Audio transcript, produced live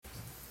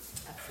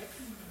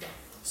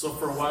So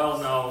for a while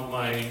now,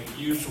 my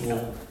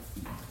usual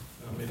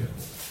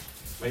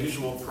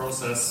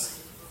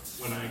process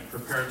when I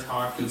prepare a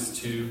talk is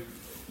to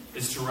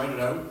write it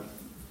out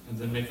and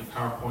then make a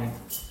PowerPoint.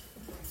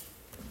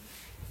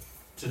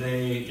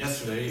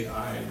 Yesterday,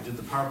 I did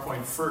the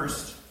PowerPoint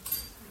first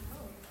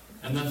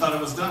and then thought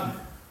it was done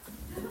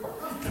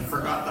and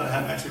forgot that I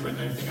hadn't actually written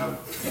anything out.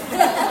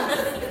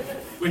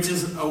 Which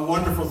is a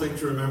wonderful thing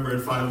to remember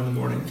at 5 in the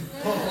morning.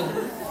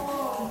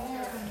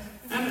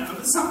 And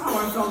somehow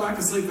I fell back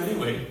asleep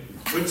anyway,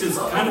 which is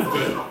kind of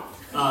good,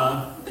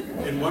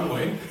 in one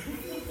way.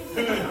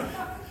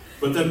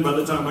 But then by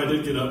the time I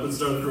did get up and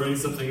started writing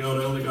something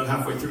out, I only got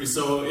halfway through.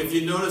 So if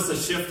you notice a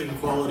shift in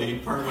quality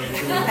partway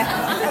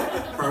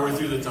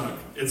through the talk,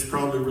 it's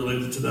probably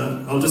related to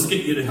that. I'll just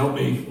get you to help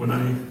me when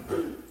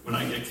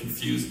I get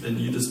confused, and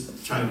you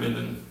just chime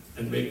in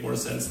and make more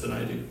sense than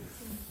I do.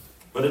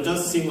 But it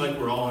does seem like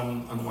we're all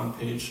on one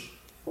page.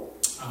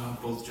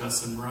 Both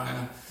Jess and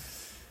Mariah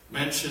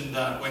mentioned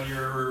that when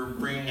you're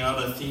bringing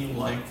out a theme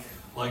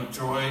like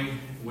joy,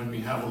 when we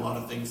have a lot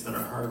of things that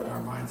are hard in our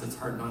minds, it's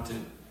hard not to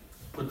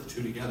put the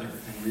two together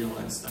and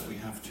realize that we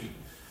have to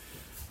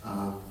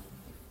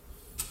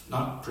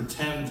not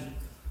pretend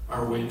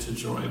our way to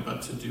joy,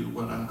 but to do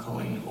what I'm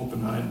calling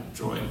open-eyed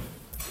joy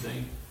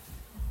today.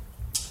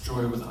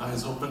 Joy with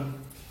eyes open.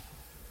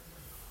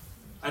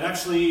 I'd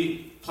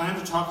actually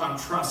planned to talk on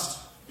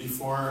trust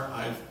before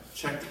I've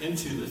checked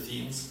into the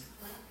themes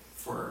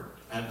for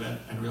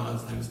Advent and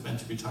realized I was meant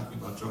to be talking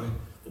about joy.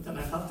 But then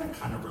I thought they're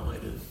kind of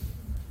related.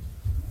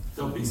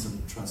 There'll be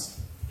some trust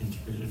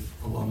integrated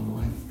along the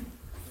way.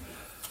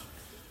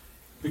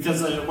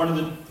 Because one of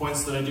the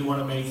points that I do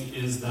want to make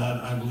is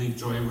that I believe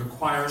joy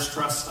requires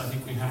trust. I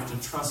think we have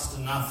to trust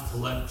enough to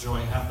let joy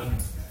happen,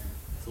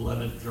 to let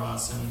it draw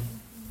us in.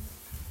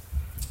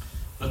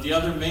 But the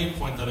other main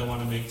point that I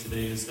want to make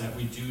today is that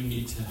we do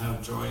need to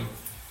have joy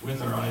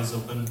with our eyes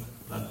open,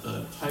 that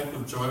the type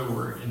of joy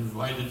we're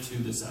invited to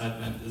this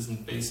Advent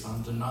isn't based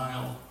on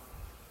denial,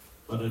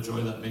 but a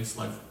joy that makes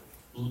life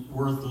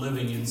worth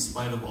living in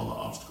spite of all the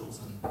obstacles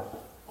and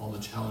all the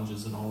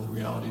challenges and all the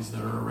realities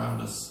that are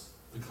around us.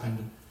 The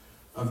kind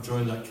of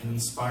joy that can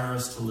inspire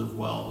us to live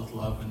well with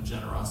love and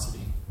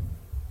generosity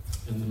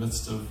in the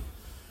midst of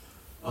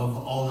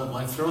all that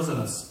life throws at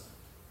us.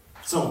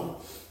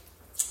 So,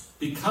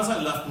 because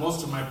I left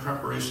most of my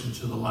preparation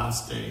to the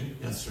last day,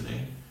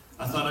 yesterday,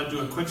 I thought I'd do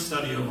a quick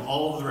study of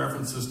all of the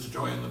references to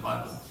joy in the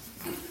Bible.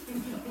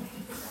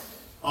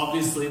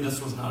 Obviously,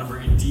 this was not a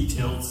very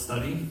detailed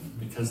study,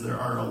 because there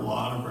are a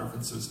lot of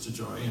references to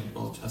joy in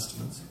both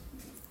Testaments.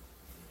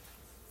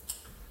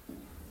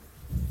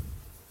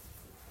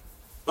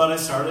 But I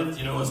started,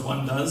 as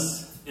one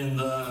does in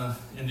the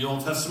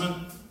Old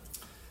Testament.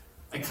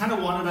 I kind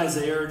of wanted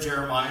Isaiah or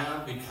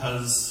Jeremiah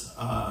because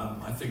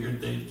I figured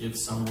they'd give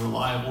some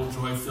reliable,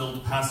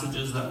 joy-filled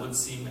passages that would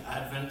seem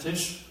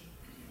Adventish.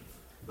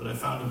 But I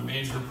found a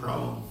major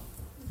problem.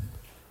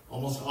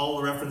 Almost all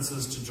the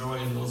references to joy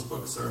in those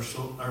books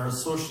are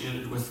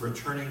associated with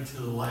returning to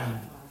the land.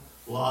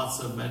 Lots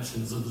of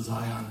mentions of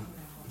Zion,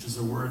 which is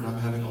a word I'm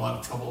having a lot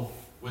of trouble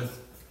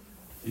with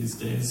these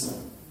days.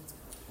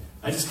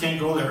 I just can't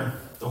go there.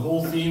 The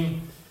whole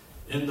theme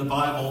in the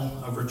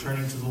Bible of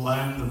returning to the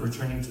land, of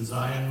returning to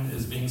Zion,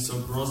 is being so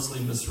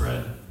grossly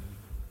misread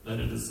that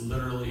it is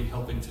literally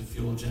helping to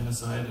fuel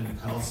genocide in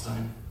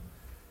Palestine.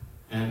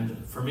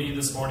 And for me,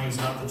 this morning is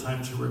not the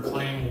time to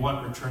reclaim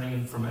what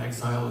returning from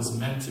exile is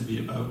meant to be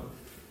about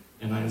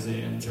in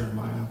Isaiah and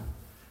Jeremiah,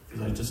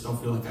 because I just don't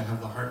feel like I have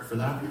the heart for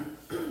that.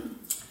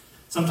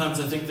 Sometimes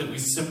I think that we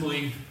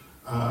simply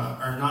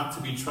are not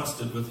to be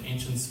trusted with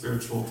ancient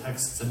spiritual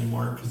texts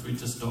anymore because we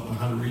just don't know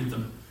how to read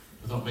them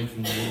without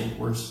making the world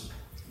worse.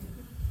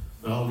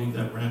 But I'll leave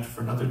that rant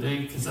for another day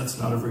because that's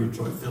not a very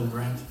joy-filled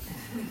rant.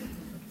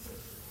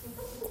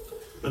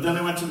 But then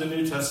I went to the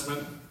New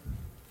Testament,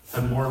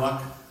 had more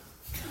luck.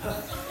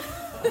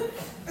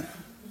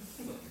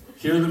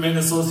 Here are the main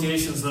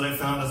associations that I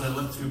found as I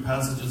looked through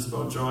passages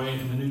about joy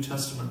in the New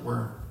Testament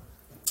were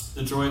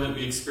the joy that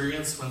we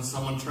experience when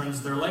someone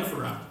turns their life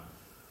around.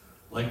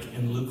 Like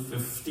in Luke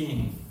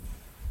 15.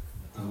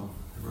 Oh,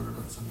 I wrote it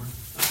up somewhere.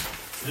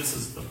 This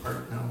is the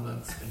part now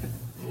that's been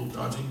a little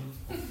dodgy.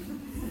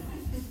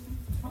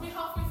 Are we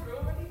halfway through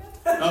already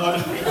then?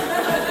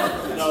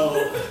 No.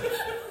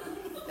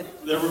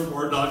 There were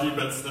more dodgy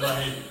bits than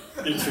I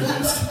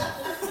introduced.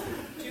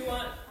 Do you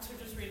want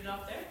to just read it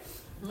off there?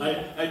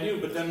 I do,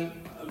 but then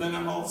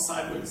I'm all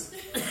sideways.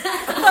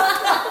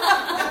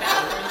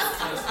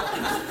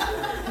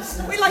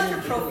 We like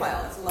your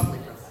profile. It's a lovely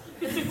profile.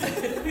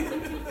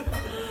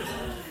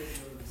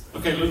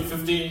 Okay, Luke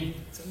 15.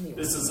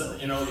 This is,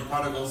 the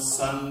prodigal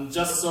son.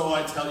 Just so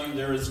I tell you,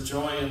 there is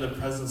joy in the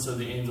presence of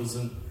the angels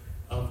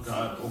of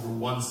God over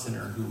one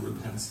sinner who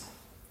repents.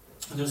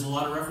 And there's a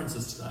lot of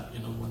references to that,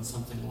 when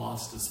something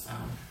lost is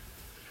found.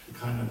 The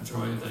kind of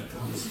joy that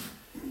comes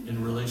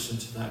in relation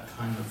to that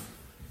kind of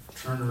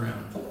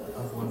turnaround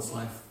of one's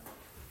life.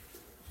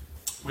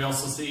 We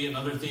also see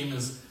another theme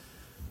is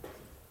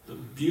the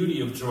beauty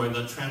of joy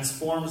that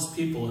transforms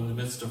people in the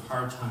midst of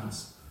hard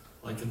times.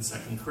 like in 2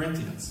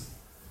 Corinthians.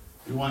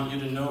 We want you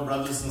to know,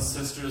 brothers and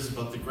sisters,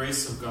 about the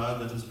grace of God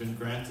that has been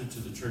granted to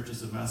the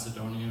churches of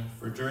Macedonia,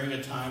 for during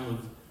a time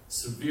of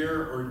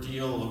severe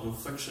ordeal of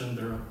affliction,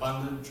 their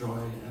abundant joy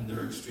and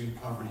their extreme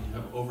poverty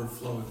have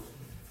overflowed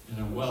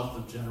in a wealth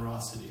of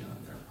generosity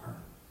on their part.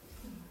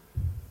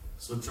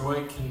 So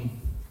joy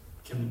can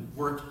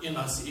work in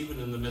us even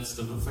in the midst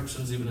of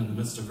afflictions, even in the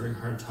midst of very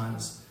hard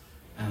times,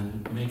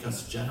 and make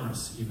us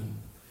generous even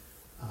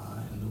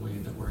in the way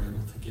that we're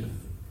able to give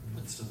in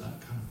the midst of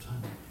that kind of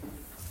time.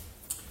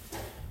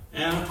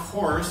 And of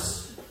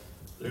course,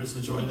 there's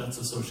the joy that's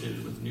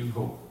associated with new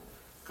hope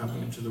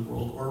coming into the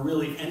world, or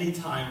really any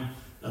time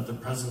that the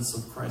presence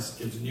of Christ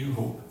gives new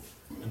hope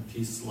and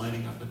peace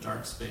lighting up a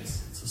dark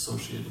space. It's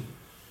associated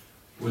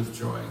with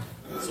joy.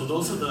 So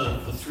those are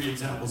the three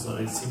examples that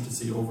I seem to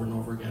see over and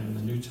over again in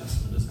the New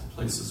Testament as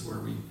places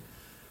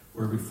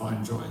where we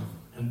find joy.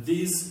 And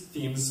these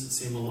themes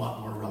seem a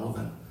lot more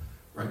relevant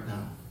right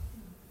now.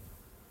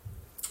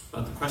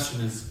 But the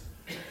question is,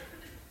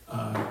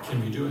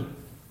 can we do it?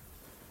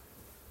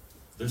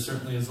 There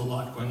certainly is a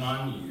lot going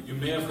on. You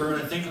may have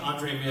heard, I think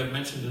Andre may have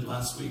mentioned it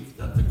last week,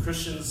 that the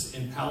Christians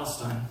in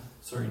Palestine,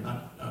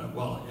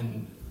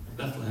 in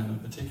Bethlehem in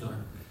particular,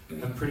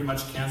 have pretty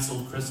much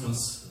canceled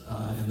Christmas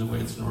in the way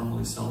it's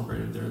normally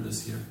celebrated there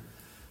this year.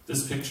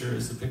 This picture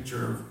is a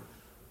picture of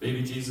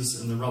baby Jesus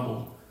in the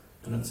rubble,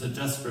 and it's a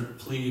desperate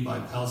plea by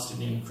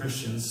Palestinian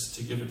Christians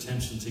to give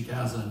attention to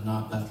Gaza and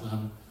not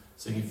Bethlehem,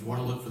 saying if you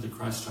want to look for the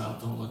Christ child,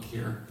 don't look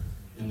here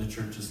in the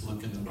churches,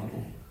 look in the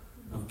rubble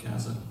of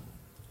Gaza.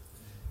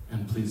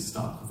 And please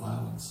stop the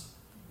violence.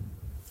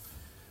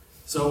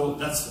 So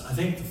that's, I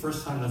think, the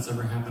first time that's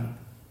ever happened.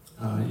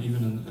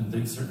 And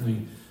they've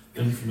certainly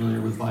been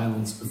familiar with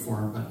violence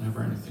before, but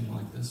never anything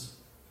like this.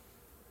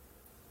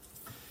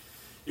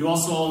 You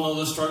also all know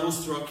the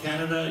struggles throughout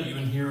Canada,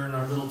 even here in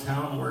our little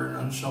town where an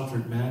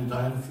unsheltered man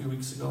died a few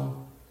weeks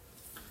ago.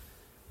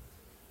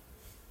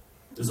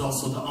 There's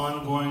also the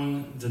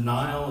ongoing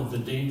denial of the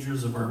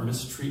dangers of our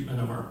mistreatment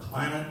of our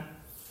planet.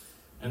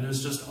 And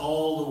there's just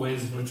all the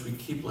ways in which we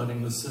keep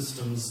letting the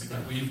systems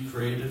that we've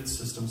created,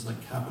 systems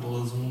like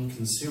capitalism,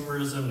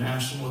 consumerism,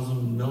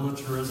 nationalism,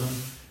 militarism,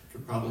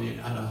 could probably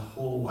add a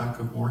whole whack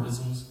of more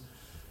isms,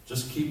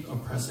 just keep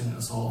oppressing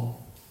us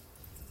all.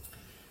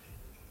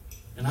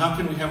 And how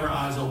can we have our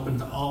eyes open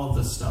to all of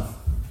this stuff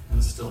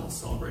and still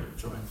celebrate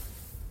joy?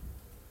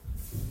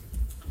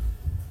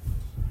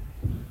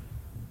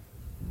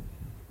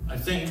 I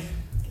think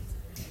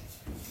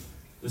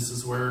this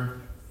is where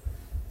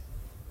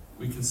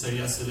we can say,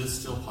 yes, it is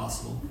still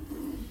possible.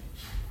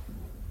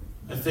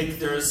 I think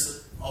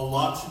there's a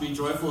lot to be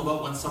joyful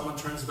about when someone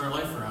turns their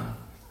life around.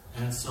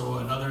 And so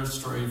another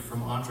story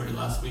from Andre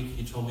last week,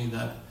 he told me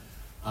that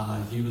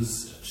he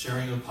was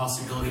sharing the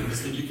possibility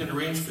that you can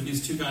arrange for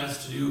these two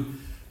guys to do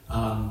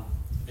an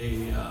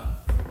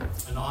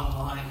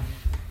online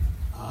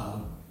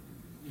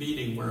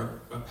meeting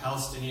where a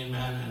Palestinian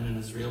man and an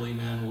Israeli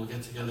man will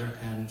get together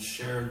and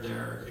share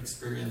their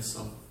experience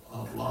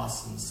of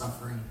loss and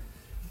suffering,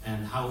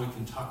 and how we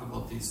can talk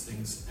about these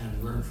things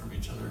and learn from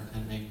each other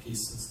and make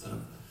peace instead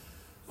of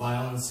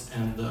violence.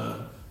 And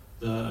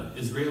the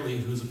Israeli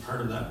who's a part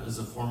of that is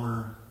a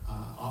former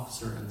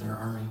officer in their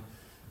army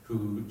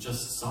who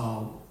just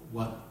saw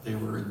what they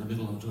were in the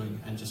middle of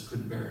doing and just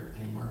couldn't bear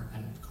it anymore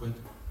and quit,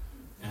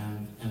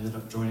 and ended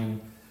up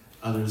joining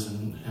others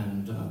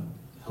and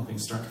helping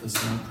start this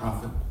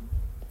nonprofit.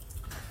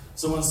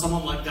 So when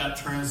someone like that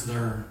turns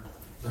their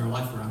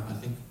life around, I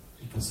think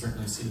you can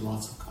certainly see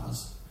lots of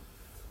cause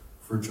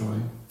for joy.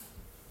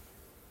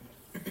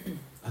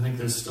 I think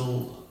there's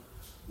still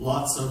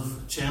lots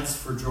of chance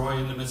for joy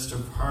in the midst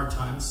of hard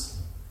times.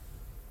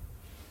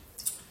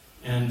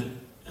 And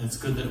it's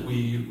good that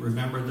we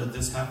remember that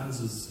this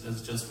happens,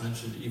 as just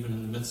mentioned, even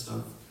in the midst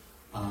of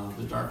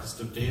the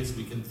darkest of days.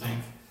 We can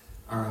thank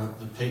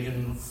the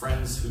pagan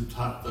friends who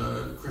taught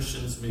the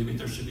Christians maybe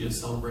there should be a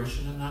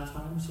celebration in that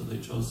time, so they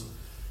chose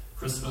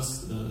Christmas,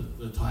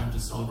 the time to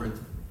celebrate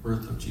the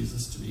birth of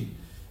Jesus, to be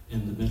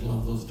in the middle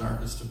of those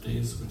darkest of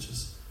days, which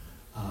is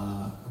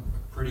a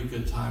pretty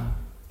good time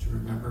to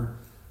remember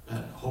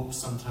that hope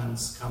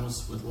sometimes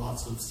comes with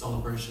lots of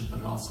celebration, but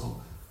it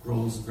also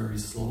grows very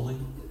slowly,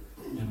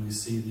 and we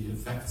see the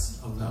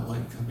effects of that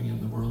light coming in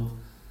the world.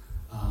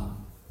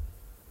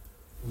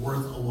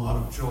 Worth a lot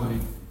of joy,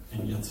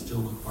 and yet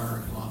still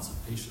requiring lots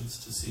of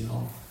patience to see it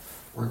all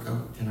work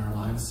out in our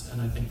lives.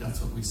 And I think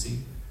that's what we see.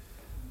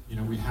 You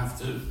know, we have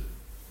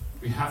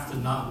to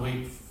not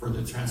wait for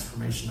the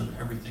transformation of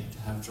everything to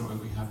have joy.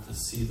 We have to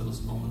see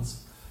those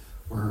moments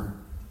where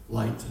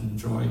light and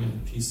joy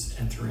and peace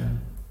enter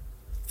in,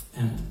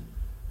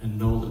 and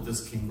know that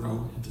this can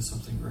grow into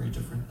something very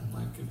different and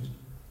life-giving.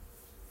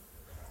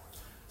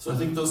 So I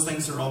think those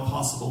things are all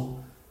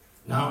possible.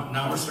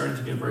 Now we're starting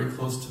to get very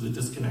close to the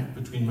disconnect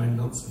between my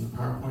notes and the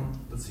PowerPoint.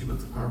 Let's see what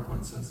the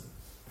PowerPoint says.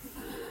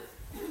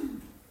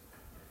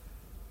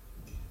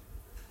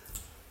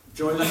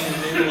 Joy that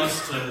can enable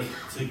us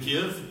to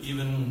give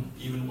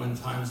even when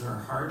times are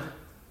hard,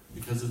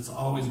 because it's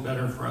always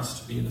better for us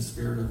to be in a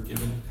spirit of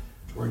giving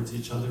towards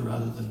each other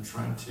rather than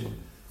trying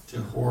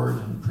to hoard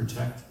and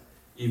protect,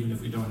 even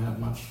if we don't have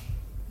much.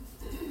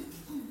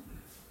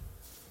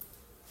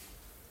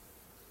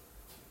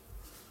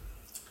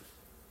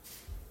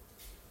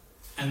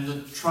 And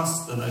the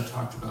trust that I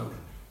talked about.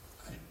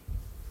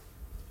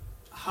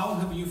 How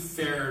have you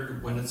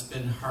fared when it's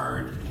been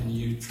hard and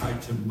you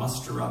tried to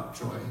muster up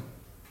joy?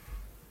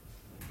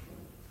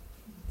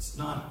 It's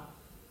not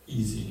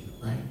easy,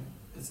 right?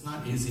 It's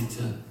not easy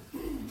to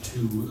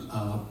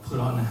put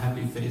on a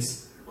happy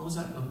face. What was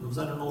that? Was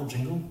that an old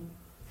jingle?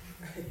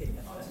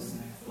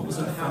 What was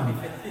that from?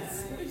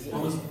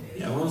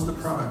 What was the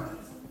product?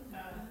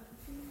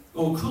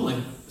 Oh,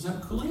 Kool-Aid. Was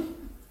that Kool-Aid?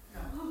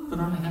 Put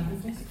on a happy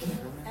face?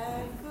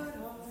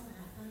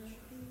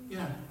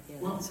 Yeah.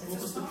 What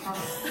was the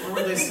product? What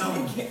were they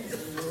selling? They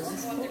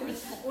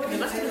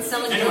must have been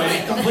selling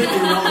Anyway, completely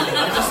irrelevant. I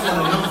just want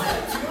to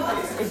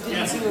know.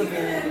 Yes.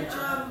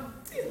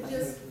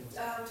 Just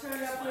turn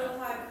it up real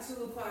high,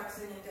 Petula Park's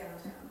in it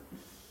downtown.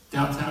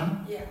 Downtown?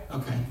 Yeah.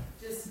 Okay.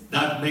 Just,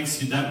 That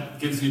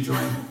gives you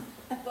joy.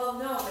 well,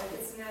 no,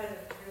 it's not a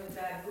really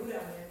bad mood on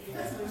there,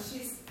 because when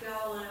she's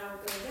bellowing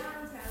out, go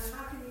downtown,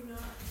 how can you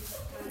not?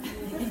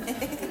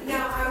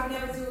 Now, I would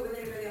never do it with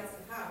anybody else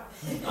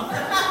in the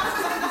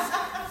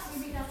house.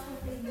 Maybe that's what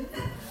they need.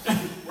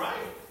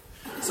 Right.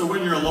 So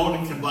when you're alone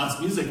and can blast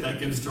music, that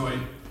gives joy.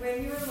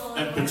 When you're alone.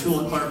 And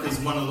Petula Park is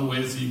one of the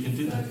ways that you can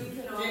do that.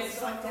 You can always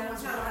talk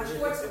downtown.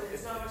 Unfortunately,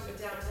 there's not much of a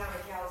downtown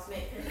in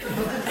California.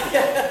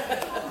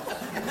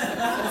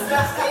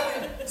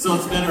 So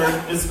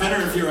it's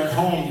better if you're at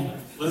home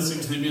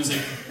listening to the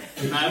music,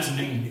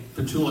 imagining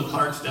Petula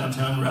Clark's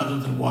downtown rather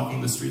than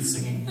walking the streets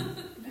singing.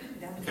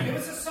 Okay. It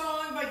was a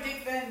song by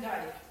Dick Van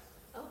Dyke.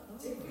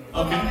 Okay. Put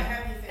on a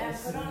happy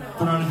face.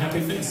 Put on a happy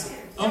face.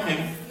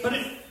 Okay. But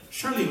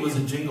surely it was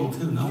a jingle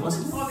too, no?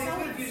 Wasn't it? Oh, they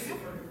could have used it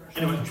for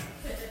Anyway,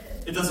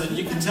 it doesn't.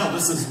 You can tell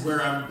this is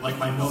where I'm like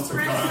my notes are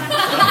gone.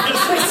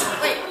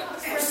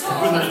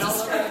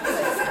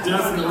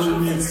 Definitely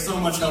needs so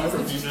much help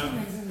from you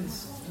now.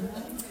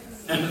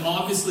 And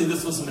obviously,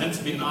 this was meant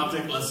to be an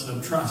object lesson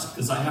of trust,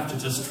 because I have to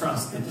just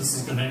trust that this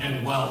is going to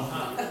end well,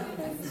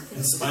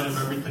 in spite of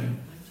everything.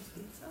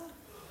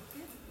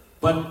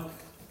 But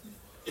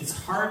it's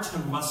hard to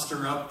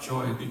muster up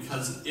joy,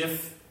 because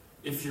if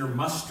you're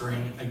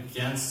mustering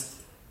against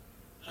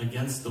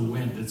the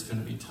wind, it's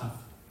going to be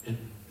tough.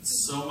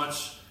 It's so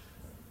much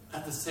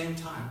at the same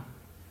time,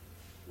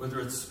 whether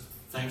it's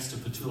thanks to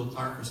Petula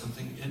Clark or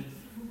something,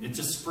 it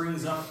just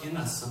springs up in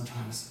us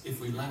sometimes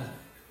if we let it.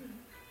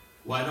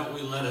 Why don't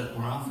we let it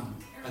more often?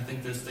 I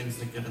think there's things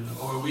that get in the...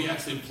 Oh, are we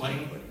actually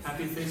playing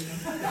Happy Face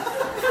now?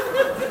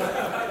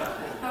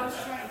 I was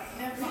trying.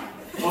 Never mind.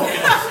 Okay.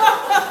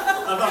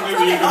 I thought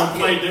maybe you were going to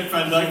play Dick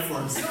Van Dyke for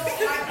us. No, I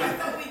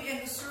thought we'd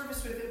end the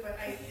service with it, but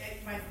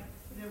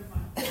never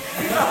mind.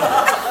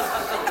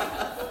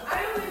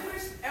 I only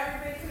wish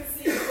everybody could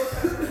see the look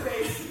on her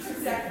face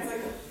 2 seconds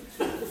ago.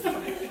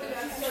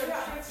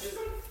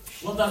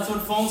 Well, that's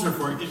what phones are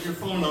for. Get your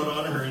phone out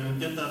on her and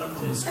get that up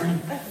on the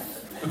screen.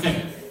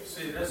 Okay.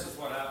 See, this is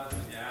what happens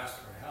when you ask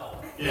for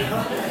help.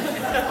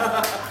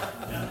 Yeah.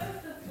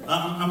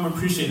 I'm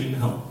appreciating the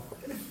help.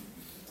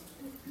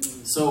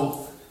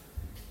 So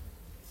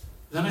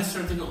then I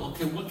start to go,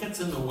 okay, what gets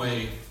in the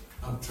way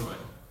of joy?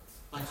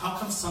 Like, how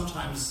come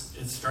sometimes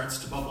it starts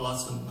to bubble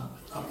up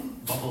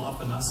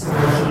in us and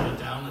shut it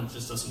down and it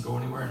just doesn't go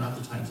anywhere, and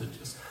other times it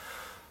just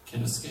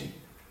can escape?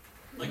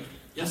 Like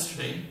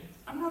yesterday,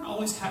 I'm not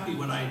always happy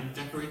when I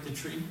decorate the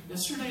tree.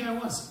 Yesterday I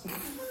was.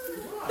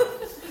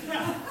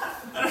 Yeah.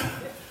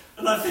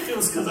 And I think it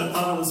was because I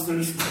thought I was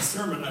finished with my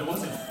sermon. I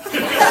wasn't.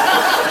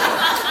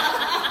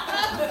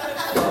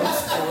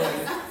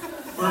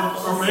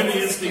 or maybe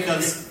it's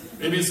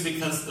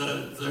because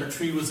their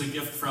tree was a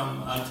gift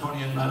from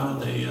Tony and Meadow.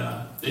 They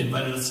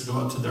invited us to go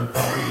out to their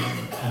property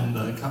and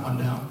cut one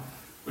down,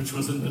 which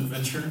was an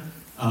adventure.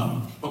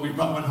 But we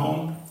brought one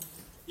home.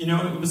 You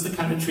know, it was the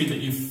kind of tree that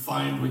you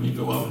find when you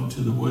go out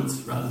into the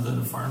woods rather than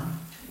a farm.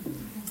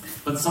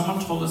 But someone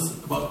told us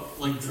about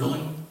like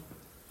drilling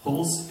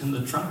holes in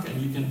the trunk,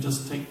 and you can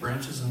just take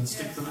branches and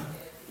stick them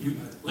in.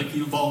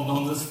 You've all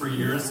known this for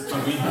years,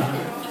 but we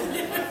haven't.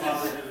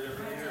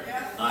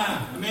 Oh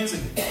yeah,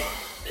 amazing.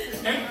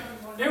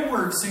 It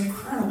works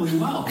incredibly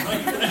well.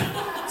 Right?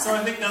 So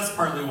I think that's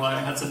partly why I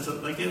had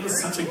it was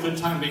such a good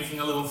time making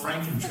a little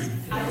Franken tree.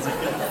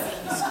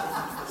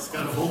 It's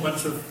got a whole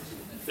bunch of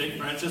fake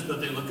branches, but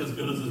they look as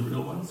good as the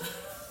real ones.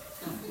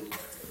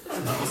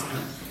 So that was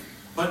good.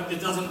 But it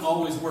doesn't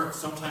always work.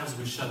 Sometimes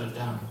we shut it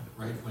down,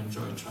 right, when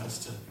joy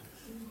tries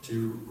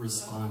to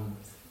respond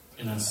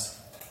in us.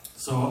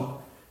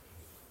 So,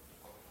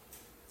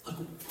 like,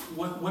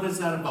 what is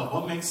that about?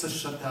 What makes us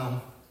shut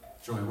down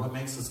joy? What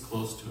makes us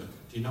close to it?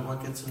 Do you know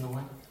what gets in the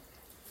way?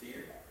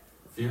 Fear.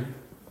 Fear?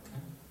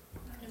 Okay.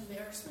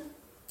 Embarrassment.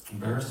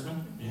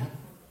 Embarrassment? Yeah.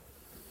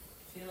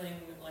 Feeling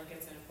like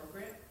it's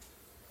inappropriate,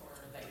 or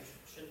that you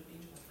shouldn't be.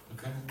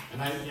 Okay.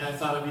 And I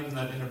thought of even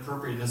that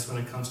inappropriateness when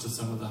it comes to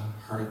some of the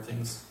hard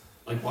things.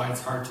 Like why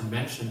it's hard to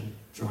mention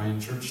joy in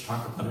church,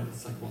 talk about it.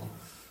 It's like, well,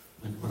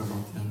 like what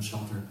about the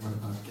unsheltered? What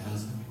about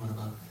Gaza? What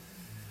about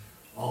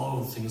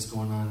all the things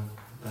going on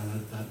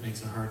that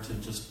makes it hard to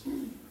just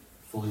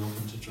fully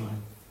open to joy?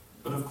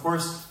 But of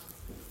course,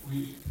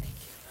 we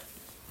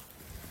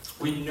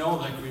know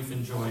that grief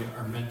and joy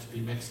are meant to be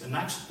mixed. And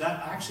I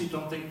actually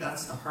don't think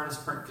that's the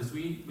hardest part, because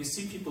we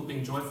see people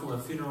being joyful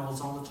at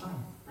funerals all the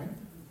time, right?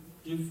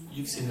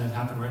 You've seen that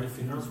happen, right, at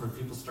funerals, where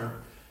people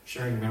start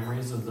sharing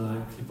memories of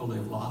the people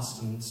they've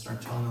lost and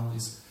start telling all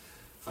these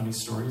funny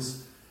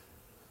stories.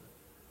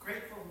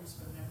 Gratefulness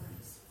for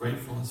memories.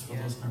 Gratefulness for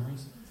those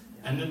memories.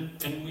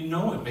 And we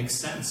know it makes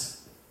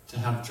sense to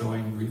have joy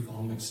and grief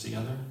all mixed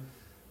together,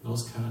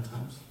 those kind of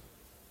times.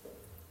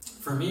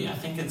 For me, I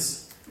think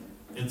it's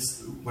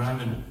when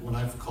I'm in what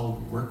I've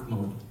called work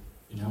mode,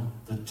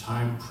 the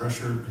time,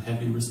 pressure,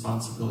 heavy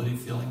responsibility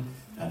feeling.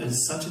 That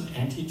is such an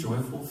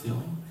anti-joyful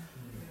feeling.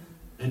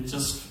 It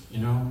just,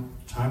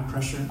 time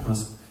pressure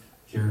was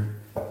here,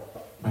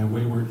 my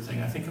wayward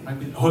thing. I think it might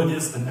be, it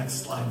is the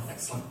next slide.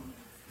 Excellent.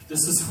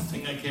 This is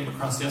something I came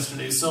across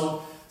yesterday.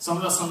 So some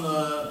of us on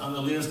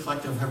the Leaders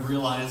Collective have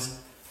realized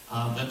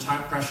that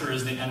time pressure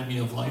is the enemy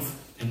of life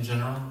in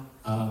general.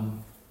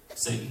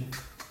 Satan.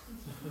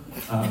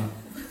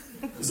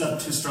 Is that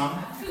too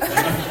strong?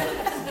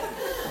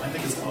 I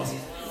think it's close.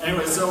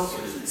 Anyway,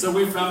 so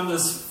we found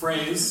this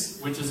phrase,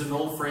 which is an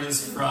old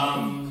phrase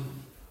from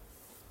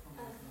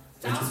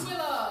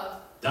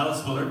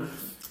Dallas Willard.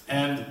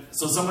 And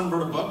so someone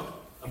wrote a book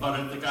about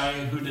it. The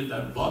guy who did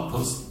that blog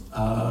post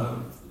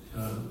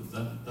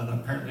that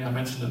apparently I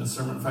mentioned in a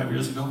sermon 5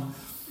 years ago.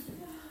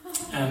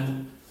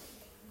 And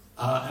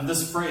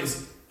this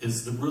phrase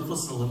is the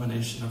ruthless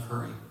elimination of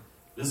hurry.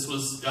 This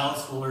was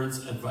Dallas Willard's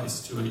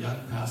advice to a young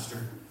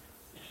pastor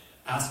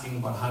asking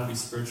about how to be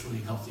spiritually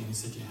healthy. And he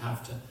said, you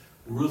have to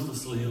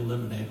ruthlessly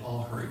eliminate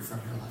all hurry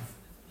from your life.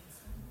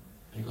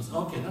 And he goes,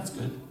 okay, that's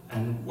good.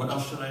 And what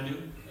else should I do?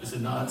 He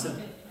said, no, that's it.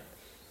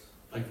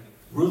 Like,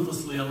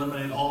 ruthlessly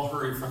eliminate all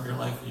hurry from your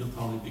life and you'll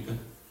probably be good.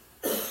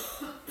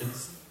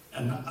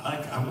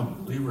 I'm a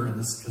believer in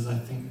this because I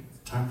think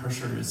time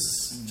pressure is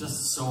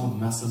just so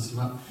messes you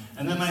up.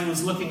 And then I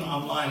was looking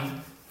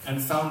online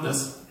and found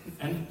this,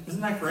 and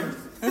isn't that great?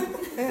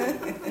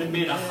 They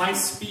made a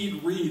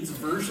high-speed reads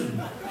version.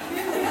 What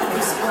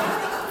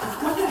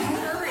the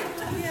heck?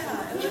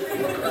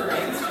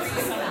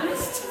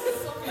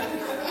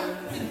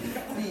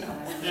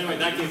 Anyway,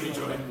 that gave me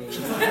joy.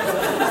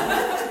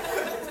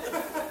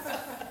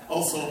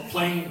 Also,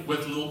 playing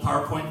with little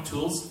PowerPoint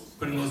tools,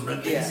 putting those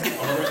red things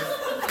all over it.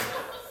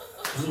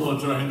 There's a little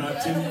joy in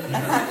that too.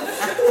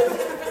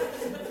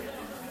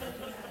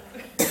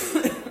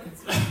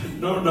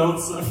 No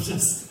notes,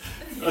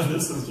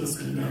 this is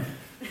just me now.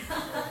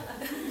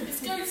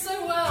 It's going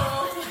so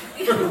well.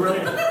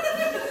 Right.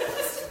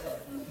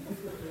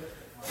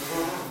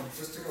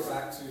 Just to go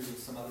back to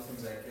some other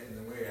things that get in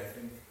the way, I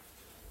think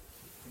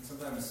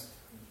sometimes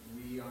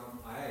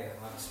I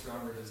have a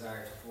stronger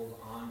desire to hold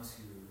on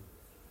to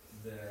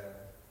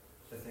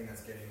the thing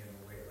that's getting in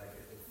the way. Like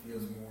it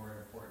feels more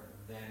important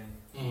than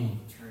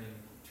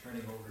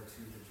turning over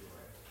to the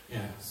joy.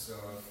 Yeah. So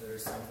if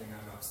there's something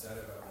I'm upset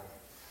about,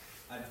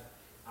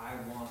 I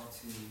want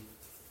to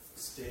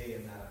stay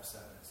in that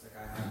upsetness. Like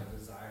I have a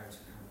desire to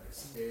kind of like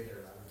stay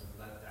there rather than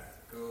let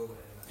that go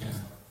and let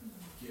myself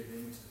give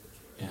into the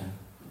joy. Yeah.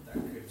 That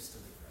could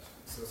still be present.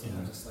 So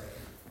sometimes just like,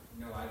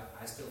 no,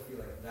 I still feel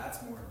like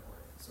that's more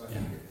important. So I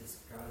think it's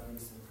got to be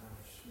some kind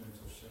of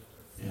mental shift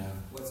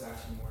of what's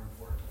actually more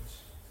important.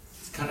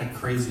 It's kind of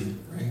crazy,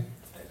 right?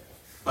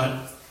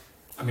 But,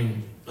 I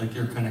mean, like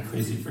you're kind of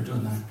crazy for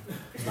doing that.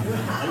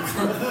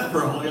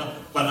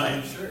 But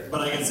I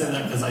can say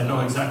that because I know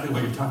exactly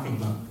what you're talking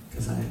about,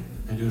 because I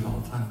do it all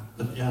the time.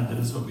 But yeah, that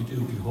is what we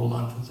do. We hold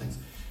on to things.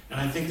 And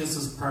I think this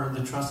is part of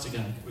the trust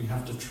again. We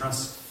have to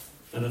trust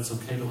that it's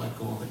okay to let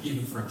go of it,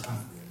 even for a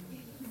time.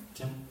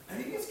 Tim? I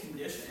think it's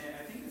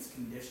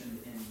conditioned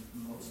in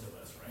most of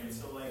us, right?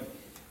 So like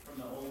from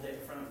the old day,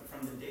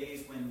 from the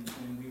days when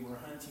we were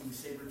hunting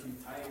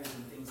saber-toothed tigers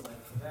and things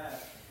like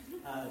that,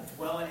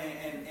 dwelling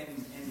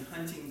and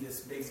hunting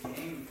this big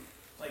game,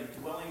 like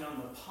dwelling on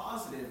the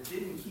positive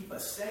didn't keep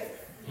us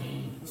safe.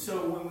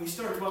 So when we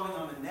started dwelling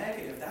on the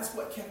negative, that's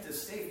what kept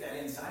us safe. That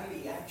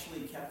anxiety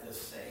actually kept us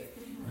safe.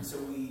 And so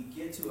we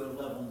get to a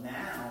level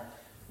now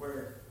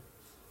where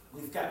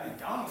we've got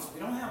McDonald's. We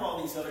don't have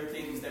all these other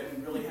things that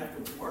we really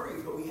have to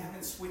worry, but we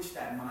haven't switched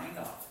that mind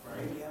off,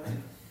 right?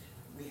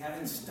 We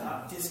haven't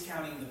stopped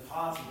discounting the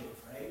positive,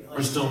 right? Like,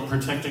 we're still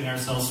protecting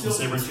ourselves from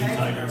saber-toothed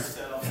tigers.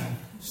 Yeah.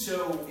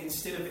 So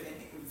instead of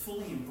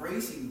fully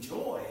embracing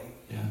joy,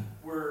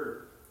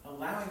 we're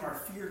allowing our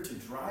fear to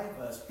drive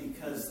us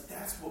because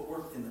that's what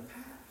worked in the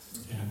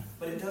past. Yeah.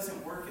 But it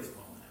doesn't work as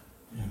well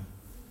now. Yeah.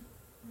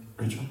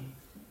 Rachel?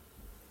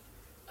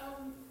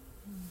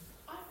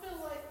 I feel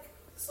like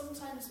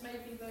sometimes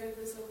maybe though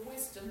there's a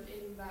wisdom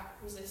in that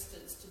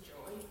resistance to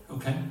joy.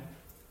 Okay.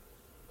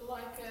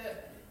 Like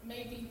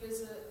maybe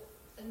there's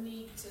a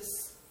need to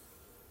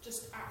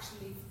just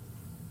actually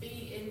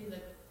be in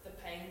the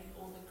pain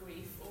or the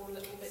grief or a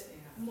little bit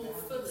more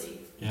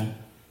fully. Yeah.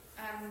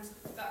 And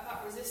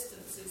that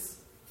resistance is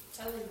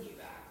telling you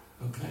that.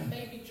 Okay.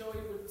 Maybe joy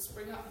would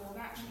spring up more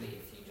naturally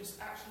if you just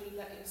actually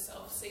let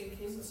yourself sink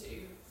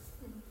into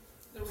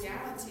the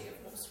reality of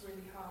what's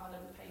really hard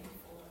and painful.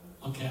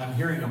 Okay, I'm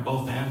hearing a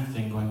both and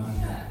thing going on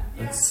here.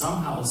 Yeah. That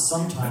somehow,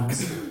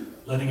 sometimes,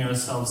 letting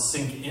ourselves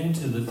sink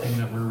into the thing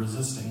that we're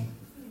resisting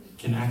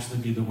can actually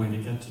be the way to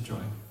get to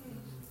joy.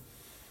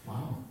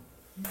 Wow.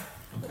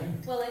 Okay.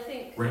 Well, I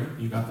think. Ray,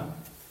 you got that?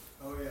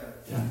 Oh yeah.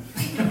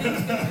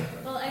 Yeah.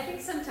 Well, I think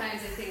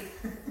sometimes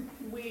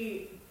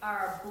we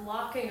are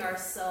blocking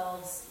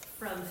ourselves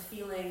from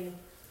feeling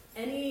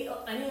any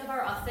of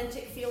our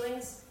authentic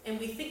feelings, and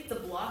we think the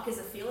block is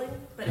a feeling,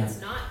 but it's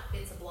not.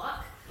 It's a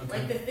block. Okay.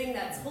 Like the thing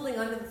that's holding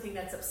on to the thing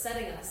that's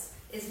upsetting us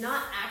is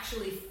not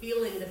actually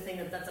feeling the thing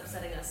that's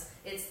upsetting us.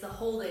 It's the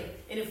holding.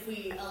 And if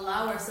we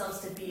allow ourselves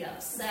to be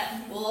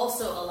upset, we'll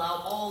also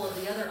allow all of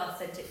the other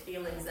authentic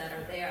feelings that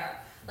are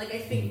there. Like I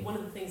think one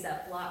of the things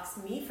that blocks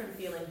me from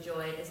feeling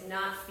joy is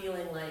not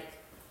feeling like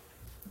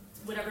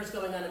whatever's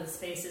going on in the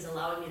space is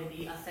allowing me to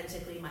be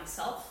authentically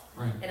myself.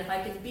 Right. And if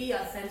I can be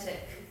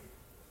authentic,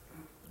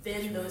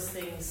 then those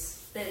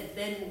things,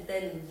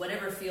 then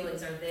whatever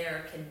feelings are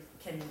there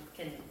can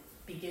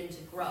begin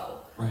to grow.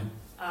 Right.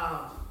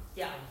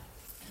 Yeah.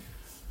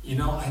 You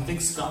know, I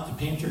think Scott the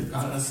Painter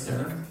got us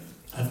there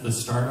at the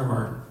start of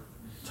our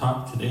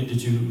talk today.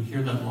 Did you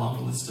hear that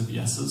long list of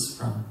yeses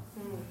from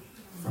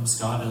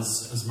Scott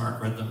as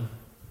Mark read them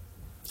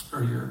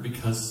earlier?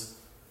 Because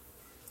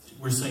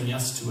we're saying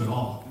yes to it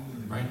all,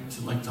 right?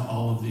 To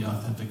all of the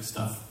authentic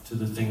stuff, to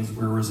the things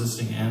we're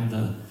resisting, and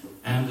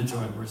the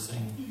joy we're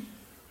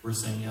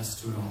saying yes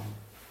to it all.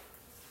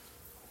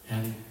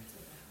 And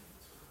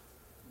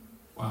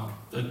wow,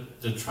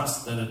 the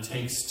trust that it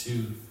takes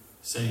to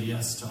say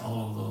yes to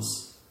all of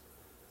those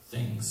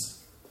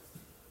things,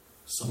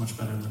 so much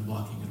better than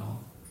blocking it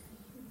all.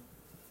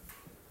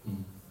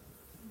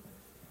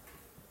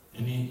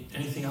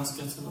 Anything else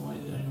gets in the way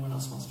that anyone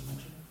else wants to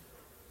mention?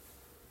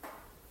 I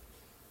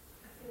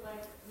feel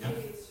like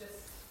maybe it's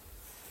just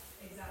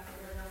exactly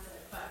where I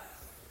said it, but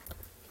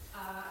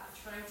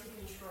trying to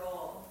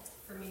control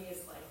for me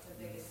is like the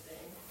biggest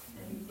thing.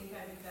 And you think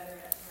I'd be better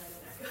at letting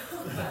that go,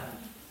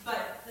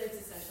 but it's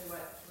essentially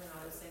what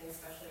Renata was saying,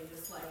 especially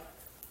just like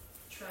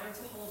trying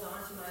to hold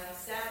on to my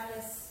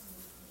sadness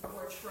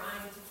or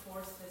trying to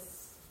force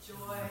this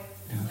joy.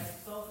 Yeah.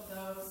 Like both of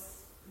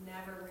those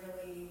never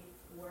really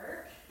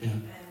work. Yeah.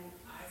 And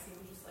I seem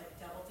to just like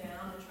double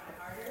down and try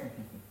harder,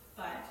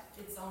 but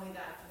it's only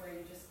that where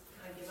you just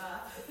kind of give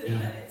up, Yeah.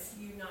 that it's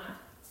you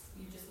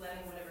just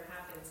letting whatever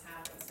happens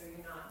happen, so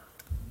you're not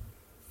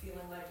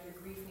feeling like your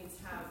grief needs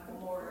to have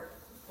more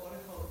quote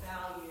unquote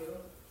value,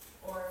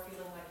 or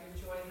feeling like your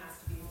joy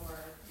has to be more,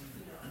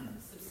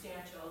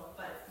 substantial,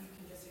 but you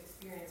can just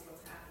experience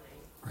what's happening.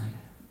 Right.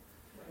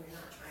 When you're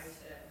not trying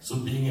to. So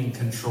being in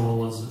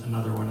control is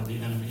another one of the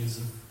enemies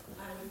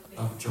I would think.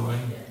 of joy,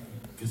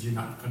 because you're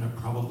not going to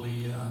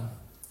probably,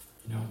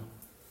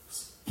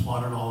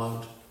 plot it all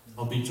out.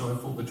 I'll be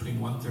joyful between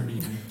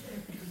 1:30 and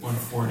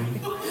 1:40.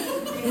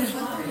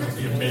 It'll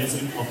be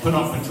amazing. I'll put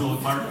off my Julie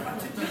Clark.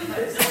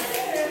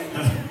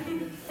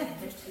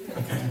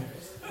 Okay.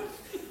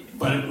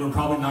 But we're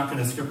probably not going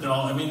to script it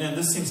all. I mean, and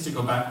this seems to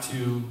go back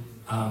to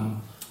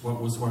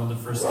what was one of the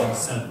first things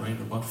said, right,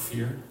 about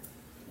fear.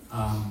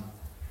 And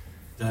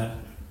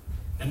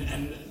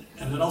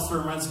it also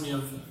reminds me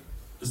of,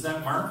 is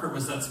that Mark or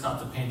was that Scott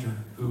the Painter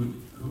who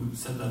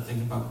said that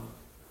thing about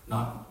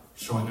not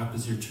showing up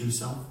as your true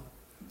self?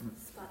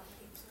 Scott the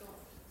Painter.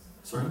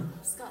 Sorry?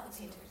 Scott the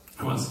Painter.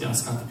 I was, yeah,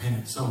 Scott the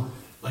Painter. So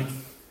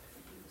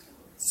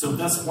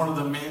that's one of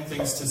the main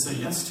things to say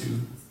yes to,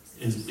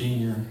 is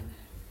being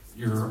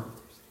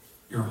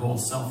your whole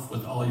self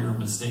with all your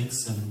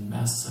mistakes and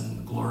mess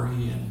and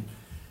glory,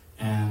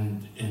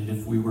 and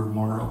if we were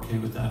more okay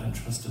with that and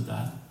trusted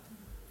that,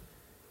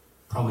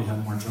 probably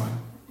have more joy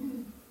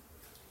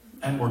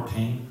and more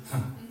pain.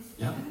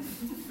 Yeah.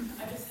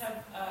 I just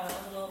have a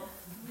little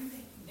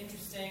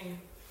interesting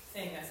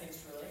thing that seems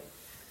to relate.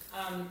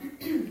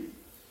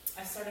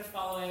 I started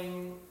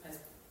following, as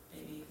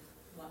maybe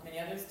many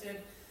others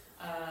did,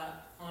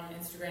 on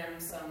Instagram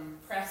some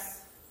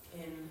press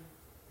in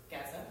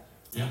Gaza.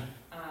 Yeah.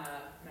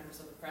 Members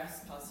of the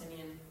press,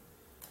 Palestinian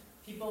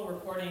people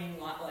reporting,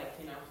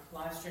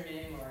 live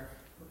streaming or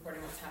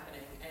reporting what's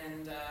happening.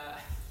 And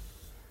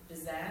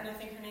Bizan, I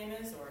think her name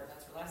is, or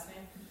that's her last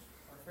name,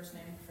 or first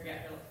name, I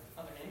forget her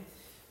other name.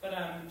 But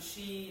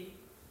she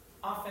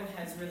often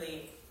has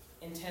really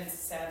intense,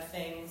 sad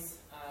things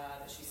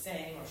that she's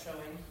saying or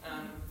showing.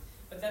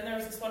 But then there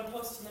was this one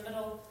post in the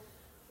middle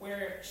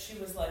where she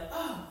was like,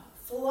 oh,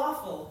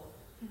 falafel.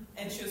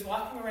 And she was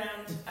walking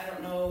around, I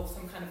don't know,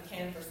 some kind of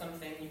camp or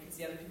something. You could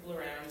see other people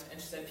around.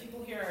 And she said,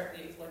 people here,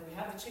 we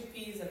have the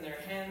chickpeas and they're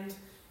hand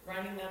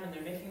grinding them and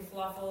they're making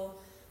falafel.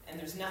 And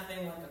there's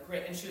nothing like a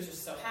great, and she was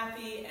just so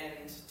happy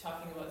and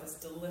talking about this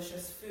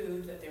delicious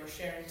food that they were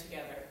sharing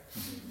together.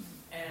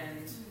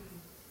 And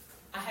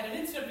I had an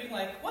instant of being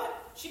like,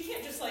 what? She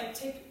can't just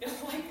take, it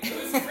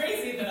was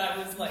crazy that I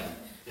was like,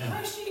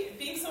 why is she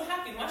being so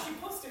happy? Why is she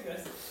posting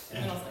this?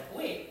 And then I was like,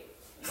 wait,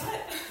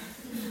 what?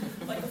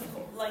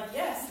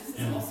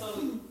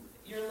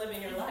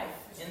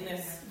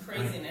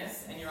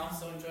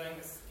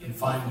 and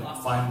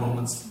find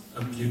moments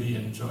of beauty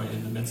and joy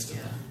in the midst of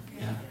that.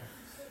 Yeah.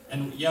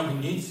 And yeah, we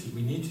need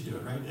to do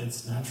it, right?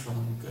 It's natural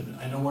and good.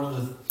 I know one of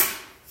the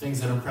things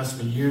that impressed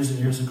me years and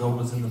years ago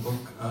was in the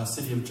book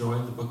City of Joy,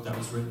 the book that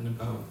was written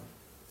about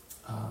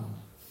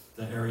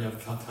the area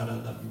of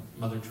Calcutta that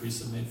Mother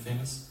Teresa made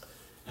famous.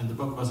 And the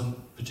book wasn't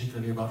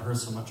particularly about her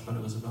so much, but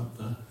it was about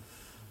the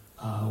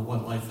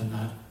what life in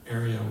that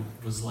area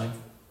was like.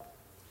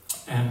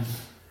 And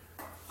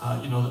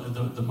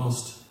the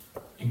most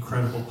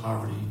incredible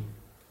poverty,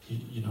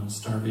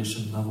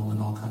 starvation level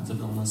and all kinds of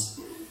illness.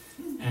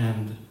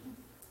 And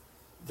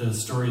the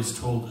story is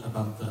told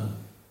about the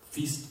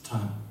feast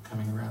time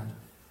coming around.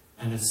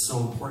 And it's so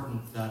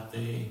important that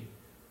they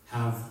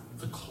have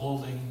the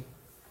clothing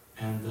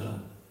and the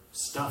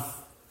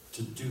stuff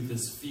to do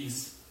this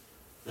feast,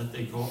 that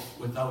they go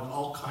without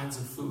all kinds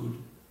of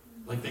food.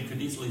 Like they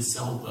could easily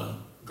sell the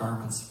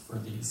garments for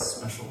these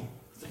special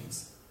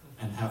things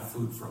and have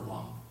food for a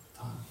long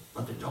time.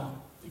 But they don't,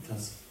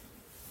 because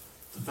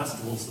the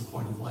festival is the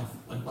point of life.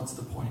 Like, what's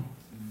the point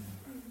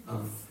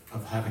of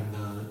having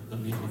the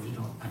meal if you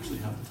don't actually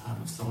have the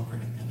time of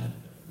celebrating? And it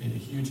made a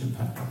huge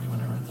impact on me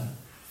when I read that.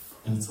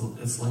 And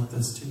it's like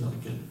this too.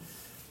 Like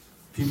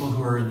people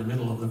who are in the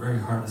middle of the very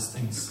hardest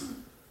things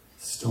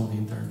still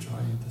need their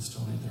joy. They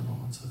still need their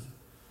moments of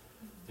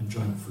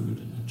enjoying food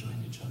and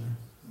enjoying each other,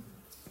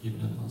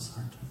 even in those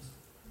hard times.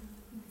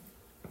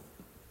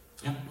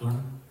 Yeah,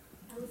 Lorna?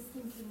 I was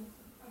thinking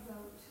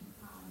about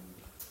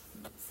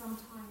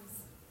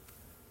sometimes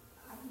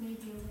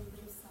maybe a little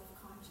bit of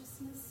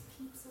self-consciousness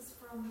keeps us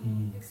from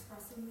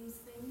expressing these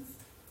things.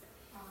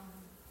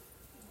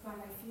 But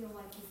I feel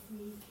like if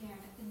we can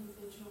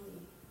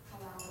individually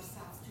allow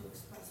ourselves to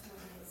express what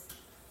it is,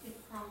 it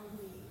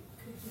probably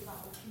could give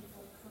other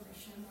people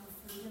permission or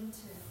freedom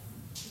to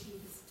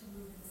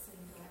move in the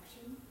same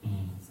direction.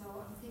 So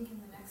I'm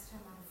thinking the next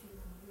time I'm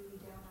feeling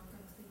really down, I'm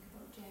going to think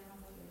about Jan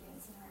while you're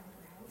dancing around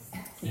her house.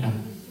 Yeah.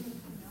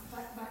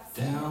 But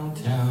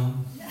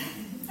Downtown.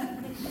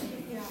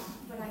 yeah,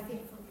 but I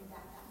think for me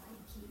that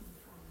might keep me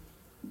from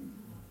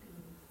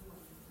being who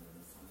I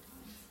am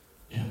sometimes.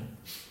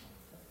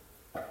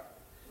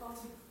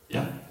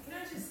 Yeah. Can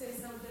I just say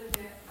something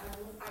that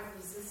I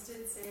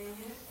resisted saying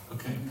it?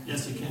 Okay.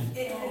 Yes, you can.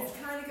 It's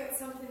kind of got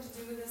something to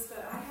do with this,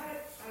 but I'll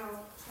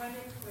try to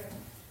make it quick.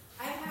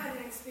 I had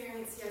an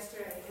experience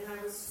yesterday, and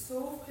I was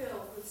so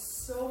filled with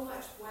so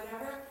much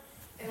whatever,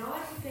 and all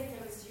I could think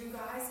of is you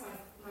guys,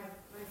 my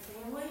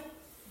family,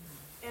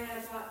 and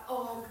I thought,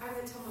 oh, I'm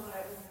going to tell them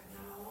about it.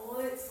 No,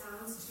 it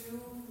sounds too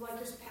like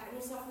you're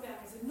patting yourself on the back.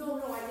 I said, no,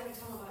 I didn't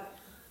tell them about it.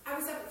 I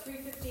was up at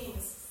 3:15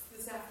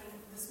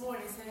 this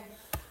morning saying,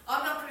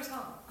 I'm not going to tell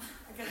them.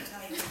 I'm going to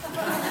tell you.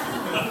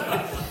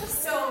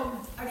 So,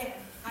 again,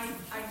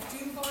 I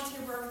do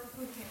volunteer work at the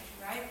food pantry,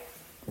 right?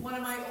 One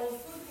of my old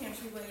food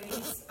pantry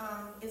ladies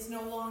is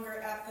no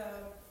longer at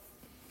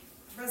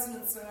the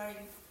residence that I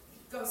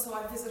go, so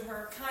I visit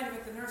her kind of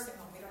at the nursing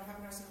home. We don't have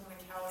a nursing home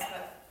in Calais,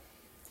 but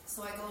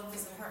so I go and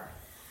visit her.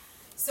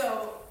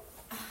 So,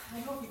 I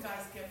hope you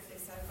guys get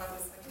this. I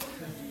probably like.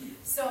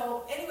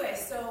 So, anyway,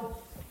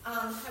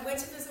 I went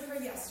to visit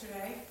her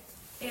yesterday,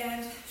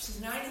 and she's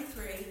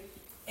 93,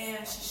 and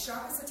she's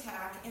sharp as a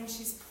tack, and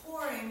she's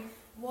pouring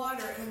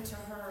water into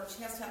her.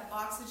 She has to have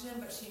oxygen,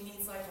 but she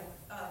needs like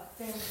a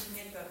thing to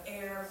make the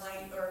air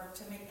light or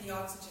to make the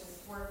oxygen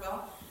work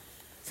well.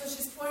 So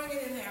she's pouring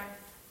it in there,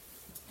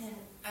 and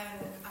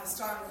I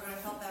startled when I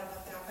felt that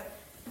about that. But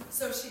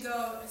so she's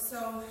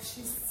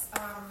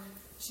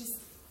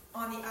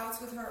on the outs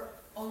with her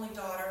only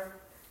daughter,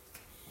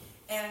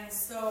 and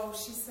so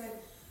she said,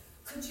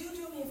 could you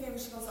do me a favor?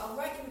 She goes, I'll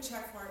write you a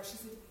check for it. She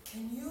said,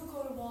 can you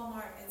go to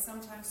Walmart at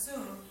sometime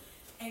soon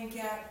and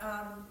get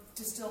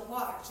distilled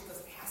water? She goes,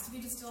 it has to be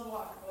distilled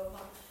water, blah, blah,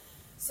 blah.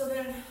 So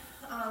then,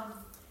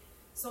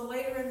 so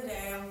later in the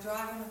day, I'm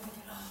driving, I'm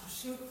thinking, oh,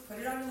 shoot, put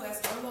it on the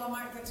list, go to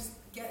Walmart,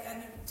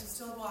 get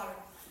distilled water.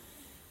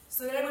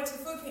 So then I went to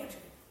the food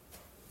pantry,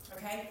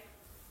 okay?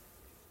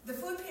 The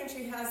food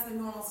pantry has the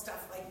normal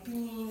stuff, like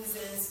beans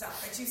and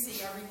stuff that you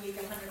see every week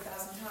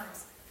 100,000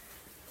 times.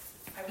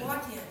 I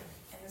walk in,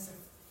 and there's a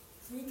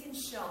freaking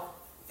shelf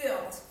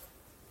filled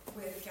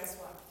with, guess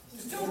what?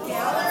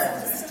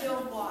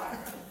 Distilled water.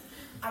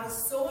 I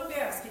was so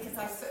embarrassed because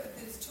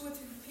there's 2 or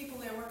 3 people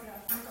there working on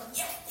it. I'm going,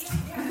 yeah.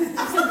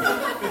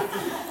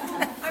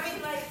 I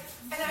mean, like,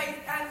 and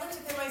I looked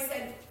at them, I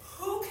said,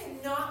 who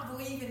cannot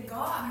believe in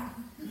God?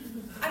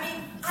 I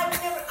mean,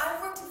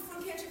 I've worked in the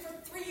food pantry for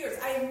 3 years.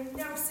 I have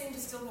never seen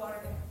distilled water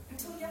there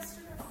until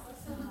yesterday.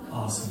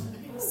 Awesome.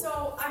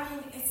 So, I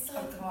mean, it's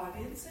like God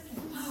incident.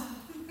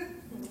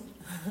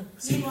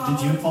 See,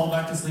 did you fall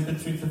back to sleep at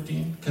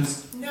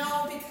 3:15?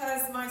 No,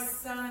 because my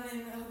son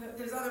and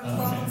there's other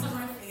problems in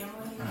my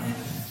family.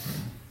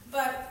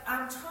 But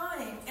I'm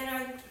trying, and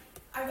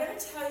I got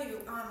to tell you,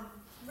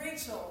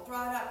 Rachel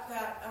brought up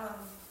that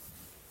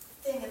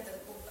thing at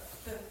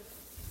the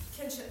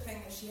kinship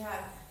thing that she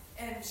had,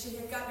 and she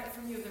had gotten it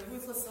from you, the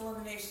ruthless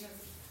elimination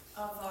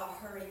of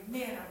hurry.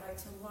 Man, I'd like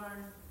to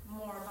learn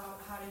more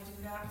about how to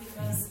do that,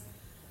 because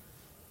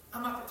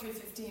I'm up at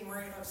 3:15,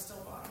 worrying about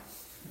Stillwater.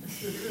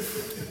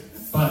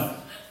 But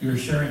you're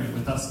sharing it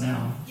with us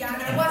now. Yeah,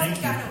 and I And wasn't,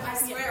 thank you. I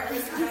swear, I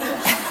wasn't.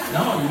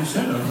 No, you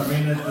should have. I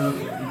mean,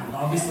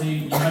 obviously,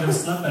 you might have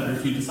slept better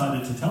if you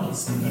decided to tell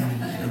us, and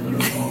then it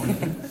would have all been.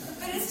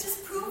 But it's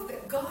just proof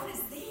that God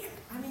is there.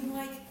 I mean,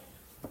 like,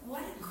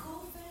 what a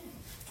cool thing.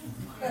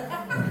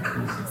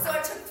 So I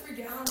took 3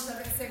 gallons of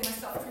it and saved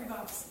myself $3.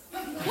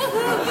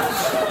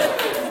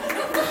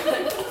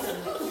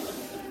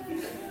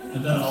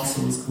 And that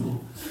also was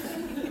cool.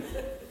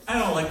 I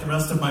don't like the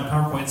rest of my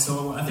PowerPoint,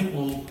 so I think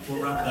we'll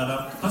wrap that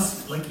up.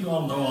 Plus, like you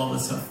all know all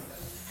this stuff.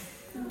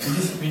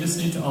 We just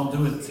need to all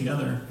do it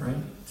together, right?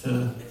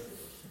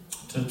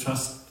 To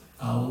trust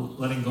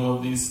letting go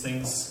of these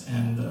things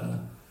and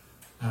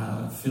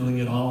feeling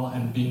it all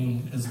and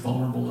being as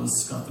vulnerable as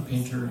Scott the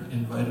Painter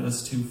invited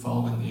us to,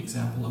 following the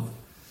example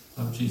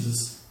of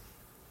Jesus,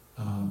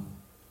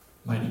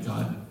 mighty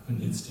God who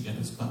needs to get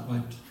his butt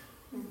wiped.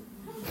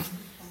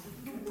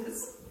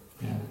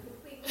 Yeah.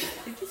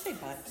 Did you say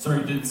butt?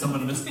 Sorry, did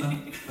someone miss that? No,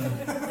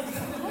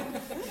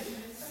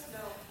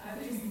 I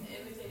was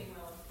imitating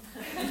Willem.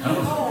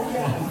 Oh,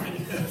 yeah.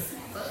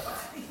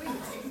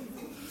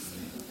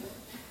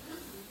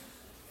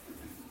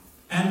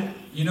 And,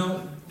 you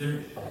know,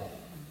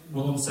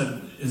 Willem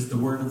said, is the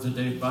word of the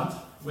day but,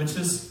 which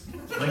is,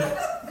 like,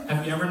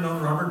 have you ever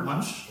known Robert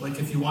Munch? Like,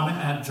 if you want to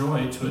add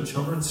joy to a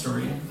children's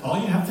story, all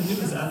you have to do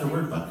is add the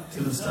word but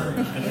to the story,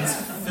 and it's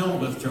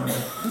filled with joy.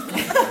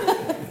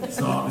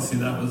 So obviously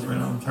that was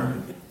right on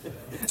target.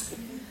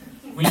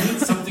 We need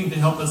something to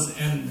help us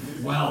end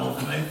well,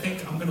 and I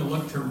think I'm going to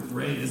look to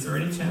Ray. Is there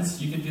any chance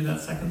you could do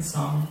that second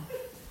song?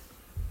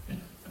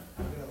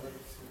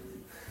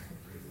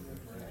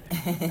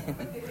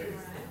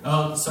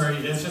 Oh, sorry,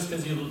 it's just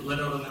because you let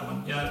out on that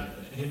one. Yeah,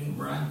 Hayden,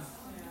 Brian.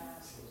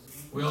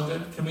 We all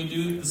good? Can we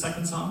do the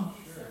second song?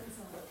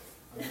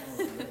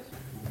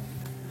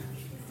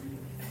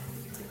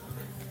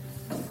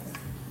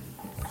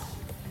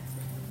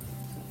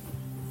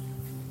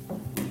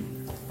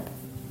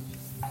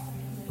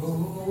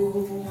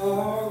 Oh,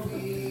 are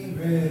we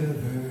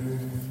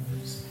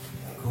rivers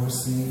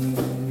coursing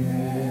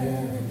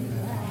every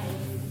night?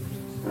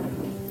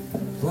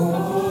 Oh,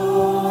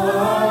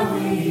 are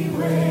we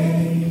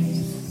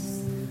waves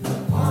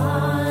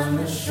upon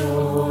the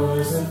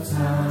shores of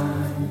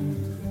time?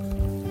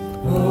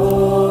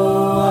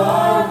 Oh,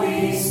 are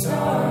we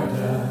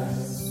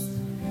stardust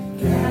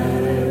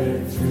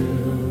gathered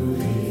through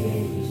the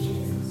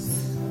ages?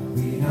 Are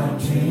we not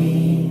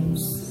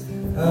dreams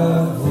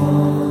of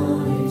one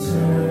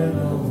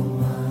eternal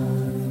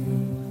mind?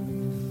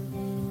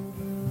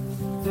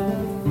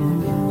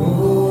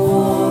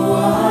 Oh,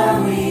 are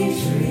we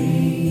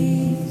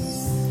trees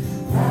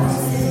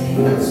rising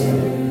to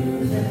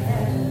the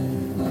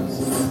heavens?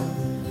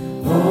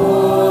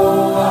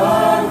 Oh,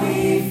 are we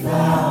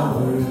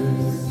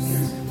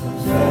flowers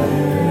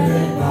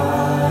feathered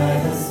by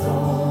the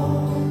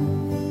storm?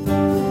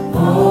 Oh,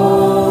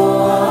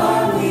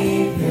 are we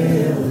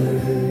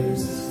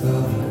pillars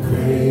of a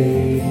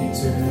great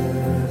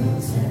eternal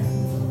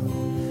temple?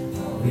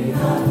 Are we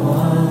not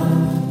one?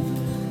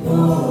 Oh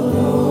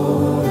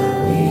Lord,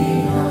 are we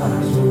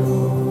not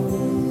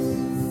yours?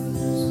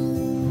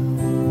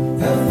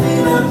 Have we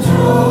not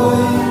joy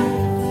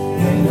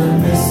in the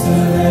midst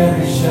of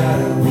every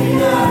shadow? We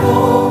not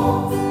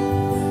hope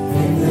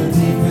in the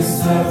deepest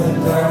of the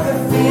dark?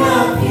 Have we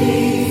not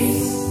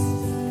peace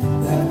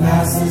that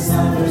passes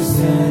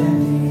understanding?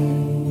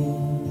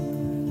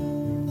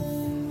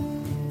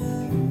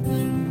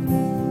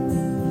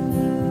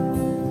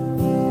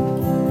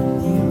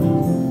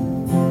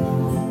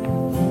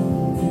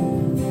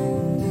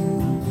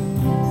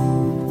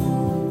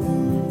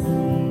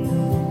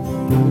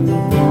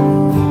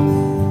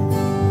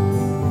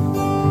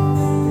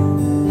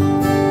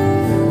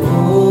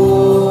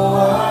 Oh,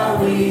 are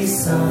we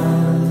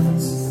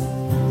sons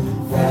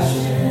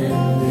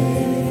fashioned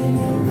in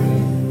your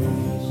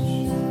image?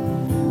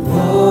 Oh,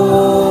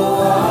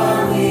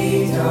 are we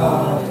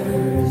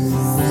daughters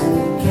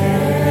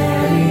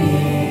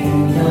carrying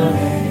your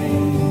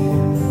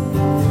name?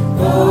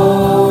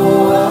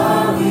 Oh,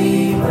 are we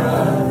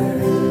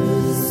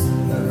brothers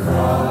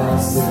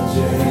across the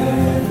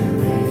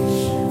generations?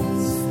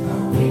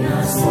 Are we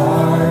not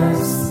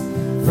sparks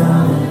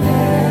from an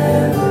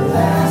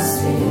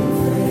everlasting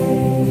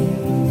flame?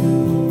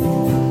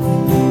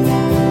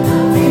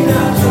 Are we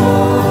not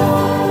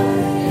joy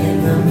in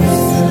the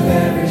midst of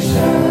every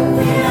shadow?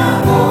 We not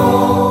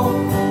hope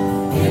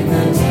in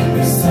the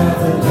deepest of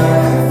the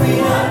dark? Have we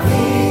not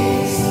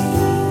peace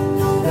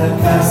that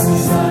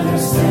passes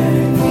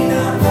understanding? We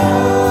not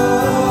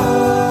love.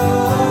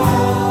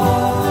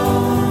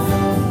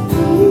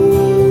 Ooh.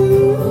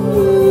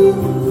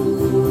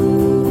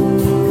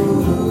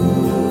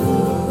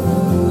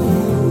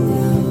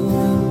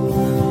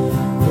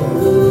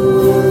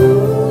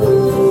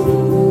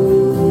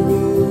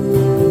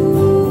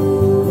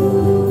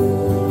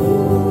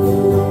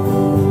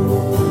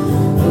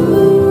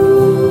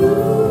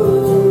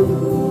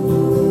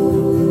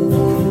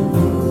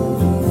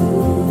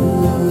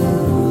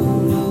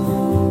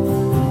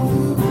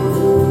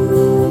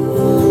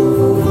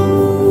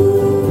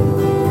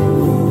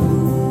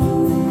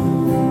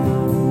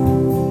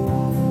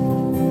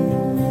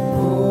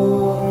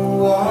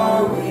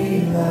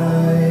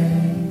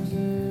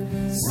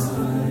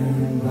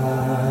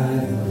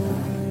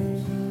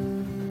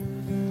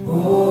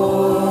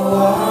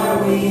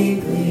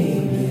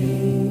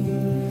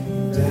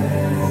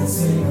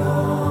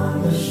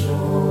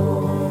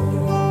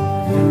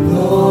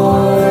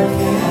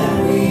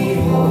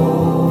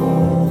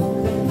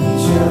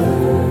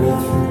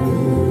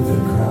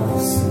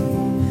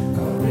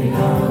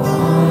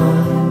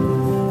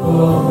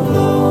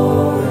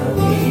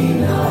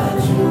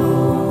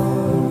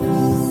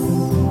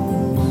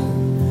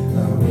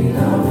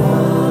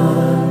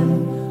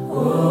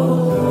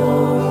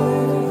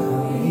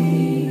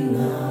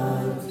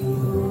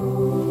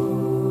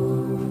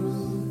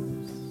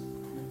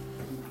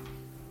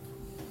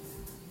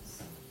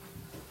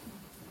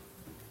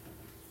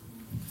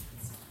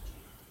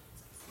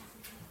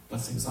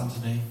 Blessings on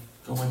today.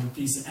 Go in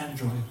peace and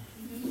joy.